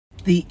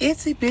The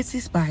itsy bitsy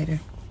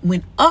spider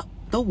went up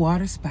the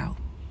water spout.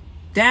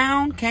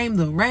 Down came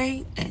the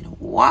rain and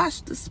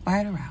washed the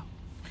spider out.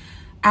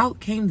 Out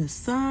came the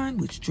sun,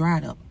 which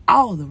dried up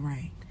all the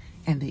rain.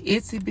 And the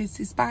itsy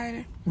bitsy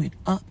spider went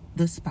up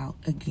the spout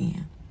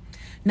again.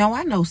 Now,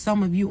 I know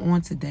some of you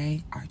on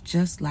today are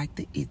just like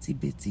the itsy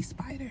bitsy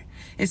spider.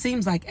 It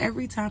seems like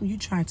every time you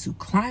try to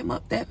climb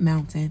up that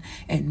mountain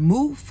and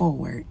move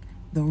forward,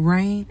 the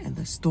rain and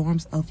the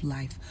storms of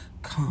life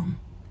come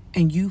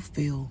and you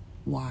feel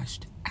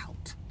washed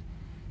out.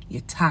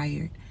 You're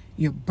tired,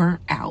 you're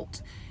burnt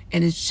out,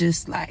 and it's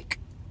just like,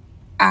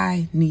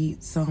 I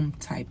need some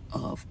type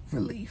of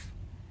relief.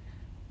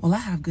 Well, I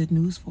have good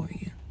news for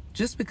you.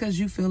 Just because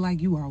you feel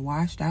like you are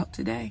washed out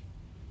today,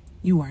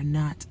 you are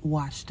not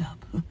washed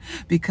up,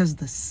 because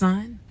the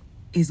sun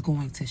is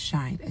going to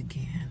shine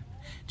again.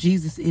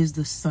 Jesus is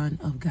the Son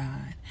of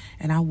God,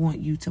 and I want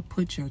you to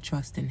put your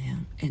trust in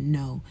him and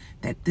know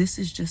that this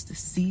is just a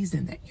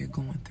season that you're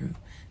going through.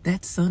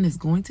 That sun is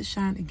going to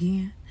shine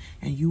again,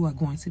 and you are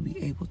going to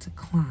be able to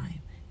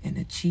climb and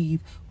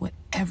achieve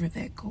whatever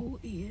that goal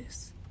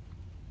is.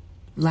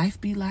 Life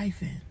be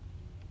lifing,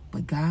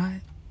 but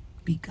God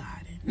be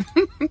Godding.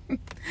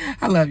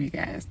 I love you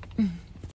guys.